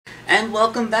And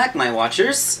welcome back, my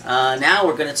watchers. Now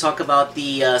we're going to talk about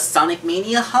the Sonic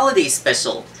Mania Holiday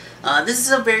Special. This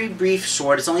is a very brief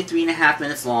short, it's only 3.5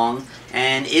 minutes long,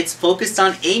 and it's focused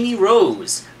on Amy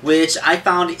Rose, which I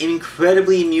found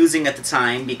incredibly amusing at the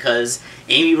time because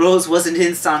Amy Rose wasn't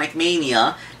in Sonic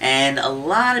Mania, and a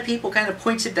lot of people kind of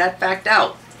pointed that fact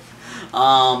out.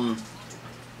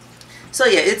 So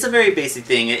yeah, it's a very basic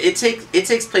thing. It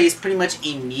takes place pretty much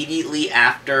immediately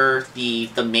after the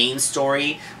main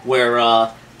story, where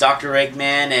Dr.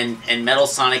 Eggman and Metal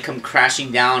Sonic come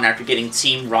crashing down after getting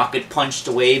Team Rocket punched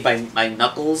away by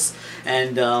Knuckles,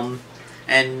 and Dr.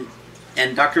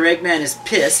 Eggman is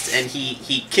pissed and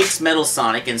he kicks Metal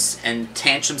Sonic and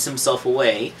tantrums himself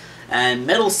away. And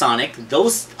Metal Sonic,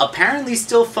 though apparently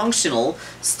still functional,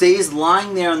 stays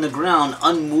lying there on the ground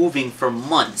unmoving for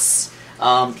months.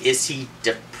 Is he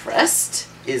depressed?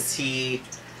 Does he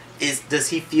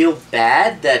feel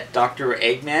bad that Dr.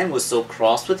 Eggman was so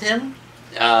cross with him?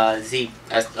 Is he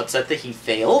upset that he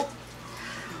failed?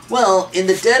 Well, in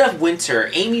the dead of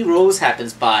winter, Amy Rose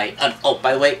happens by, oh,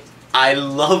 by the way, I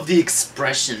love the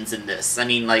expressions in this. I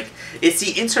mean, like, it's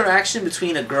the interaction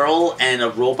between a girl and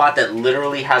a robot that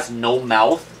literally has no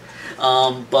mouth.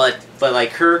 But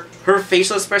like her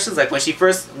facial expressions, like when she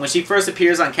first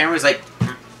appears on camera, is like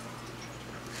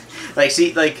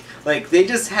they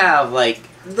just have like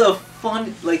the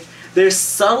fun, like they're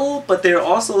subtle, but they're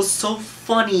also so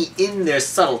funny in their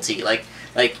subtlety.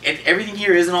 And everything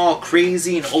here isn't all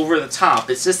crazy and over the top.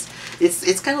 It's just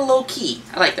it's kind of low key.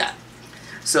 I like that.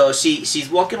 So she's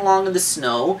walking along in the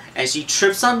snow and she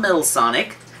trips on Metal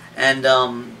Sonic, and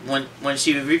when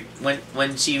she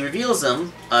reveals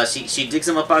him, she digs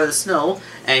him up out of the snow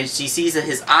and she sees that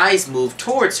his eyes move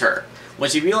towards her. When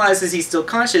she realizes he's still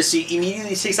conscious, she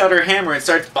immediately takes out her hammer and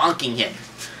starts bonking him.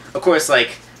 Of course,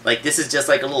 like this is just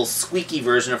like a little squeaky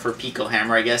version of her Pico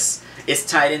hammer, I guess. It's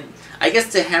tied in. I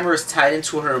guess the hammer is tied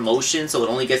into her emotion, so it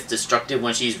only gets destructive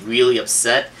when she's really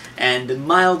upset and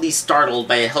mildly startled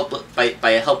by a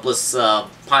helpless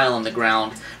pile on the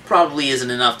ground. Probably isn't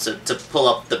enough to pull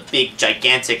up the big,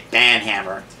 gigantic band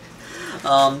hammer.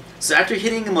 So after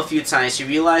hitting him a few times, she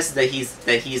realizes that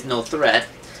he's no threat.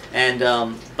 And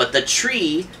but the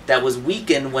tree that was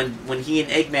weakened when he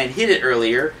and Eggman hit it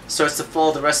earlier starts to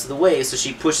fall the rest of the way, so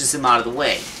she pushes him out of the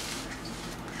way.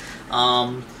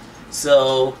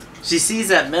 So she sees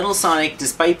that Metal Sonic,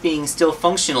 despite being still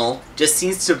functional, just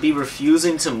seems to be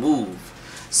refusing to move.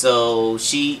 So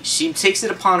she takes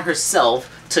it upon herself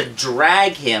to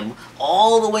drag him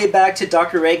all the way back to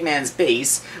Dr. Eggman's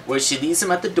base, where she leaves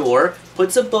him at the door,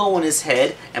 puts a bow on his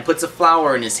head, and puts a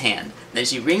flower in his hand. Then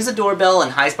she rings the doorbell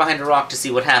and hides behind a rock to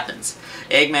see what happens.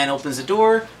 Eggman opens the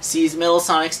door, sees Metal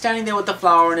Sonic standing there with the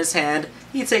flower in his hand.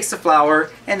 He takes the flower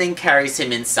and then carries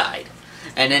him inside.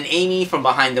 And then Amy from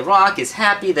behind the rock is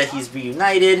happy that he's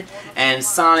reunited, and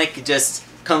Sonic just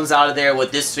comes out of there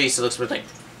with this face that looks like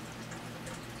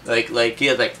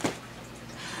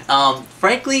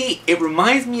frankly, it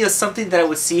reminds me of something that I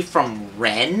would see from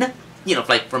Ren. You know,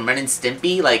 like from Ren and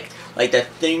Stimpy, like that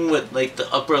thing with like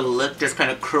the upper lip just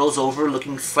kind of curls over,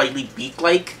 looking slightly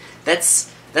beak-like.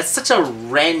 That's such a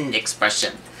Ren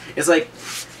expression. It's like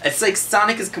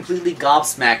Sonic is completely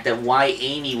gobsmacked at why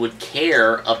Amy would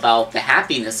care about the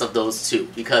happiness of those two,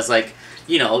 because, like,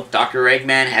 you know, Dr.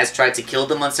 Eggman has tried to kill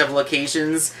them on several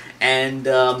occasions, and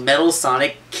Metal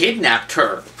Sonic kidnapped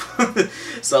her.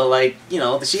 So, like, you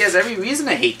know, she has every reason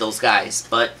to hate those guys.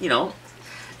 But, you know,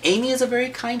 Amy is a very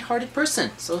kind-hearted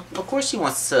person, so of course she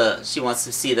wants to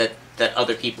see that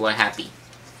other people are happy.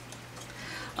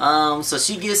 So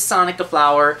she gives Sonic a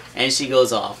flower and she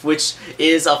goes off, which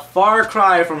is a far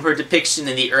cry from her depiction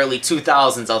in the early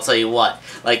 2000s, I'll tell you what.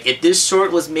 Like, if this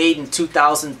short was made in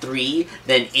 2003,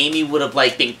 then Amy would have,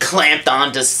 like, been clamped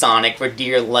onto Sonic for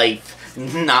dear life,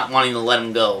 not wanting to let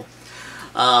him go.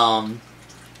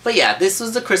 But yeah, this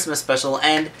was the Christmas special,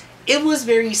 and it was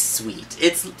very sweet.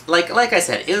 It's, like I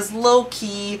said, it was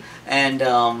low-key,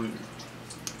 and,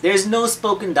 there's no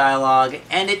spoken dialogue,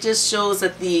 and it just shows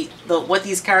that what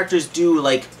these characters do,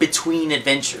 like, between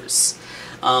adventures.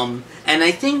 And I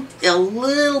think a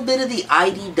little bit of the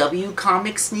IDW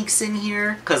comic sneaks in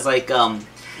here, because, like,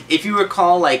 if you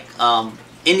recall, like,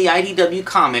 in the IDW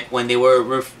comic, when they were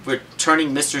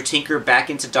returning Mr. Tinker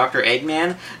back into Dr.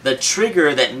 Eggman, the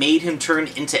trigger that made him turn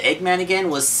into Eggman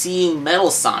again was seeing Metal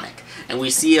Sonic. And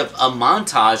we see a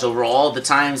montage over all the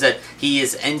times that he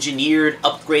has engineered,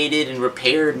 upgraded, and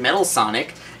repaired Metal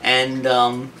Sonic, and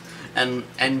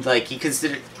like he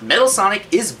considered Metal Sonic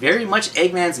is very much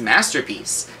Eggman's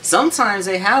masterpiece. Sometimes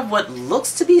they have what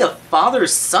looks to be a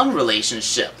father-son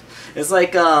relationship. It's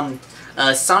like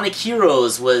Sonic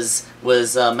Heroes was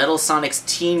Metal Sonic's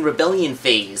Teen Rebellion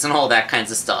phase and all that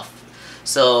kinds of stuff.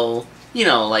 So, you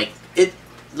know, like, this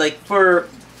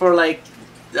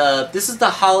is the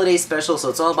holiday special, so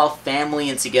it's all about family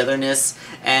and togetherness,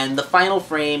 and the final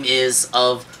frame is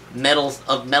of Metal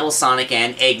Sonic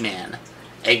and Eggman.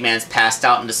 Eggman's passed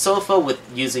out on the sofa with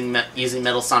using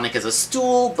Metal Sonic as a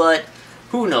stool, but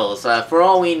who knows? For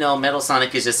all we know, Metal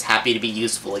Sonic is just happy to be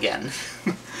useful again.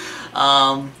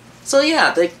 So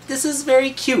yeah, this is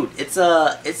very cute. It's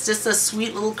just a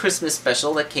sweet little Christmas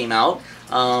special that came out.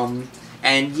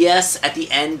 And yes, at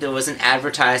the end there was an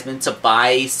advertisement to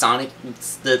buy Sonic,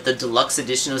 the deluxe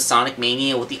edition of Sonic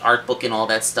Mania with the art book and all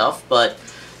that stuff. But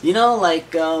you know,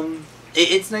 like,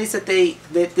 it's nice that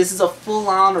this is a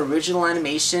full-on original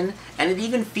animation, and it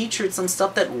even featured some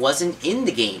stuff that wasn't in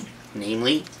the game,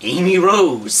 namely Amy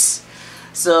Rose.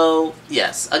 So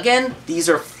yes, again, these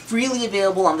are freely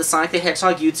available on the Sonic the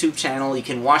Hedgehog YouTube channel. You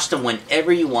can watch them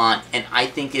whenever you want, and I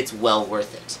think it's well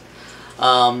worth it.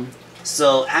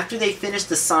 So after they finished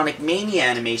the Sonic Mania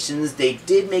animations, they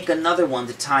did make another one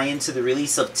to tie into the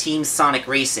release of Team Sonic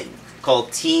Racing,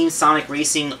 called Team Sonic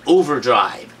Racing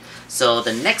Overdrive. So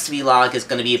the next vlog is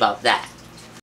going to be about that.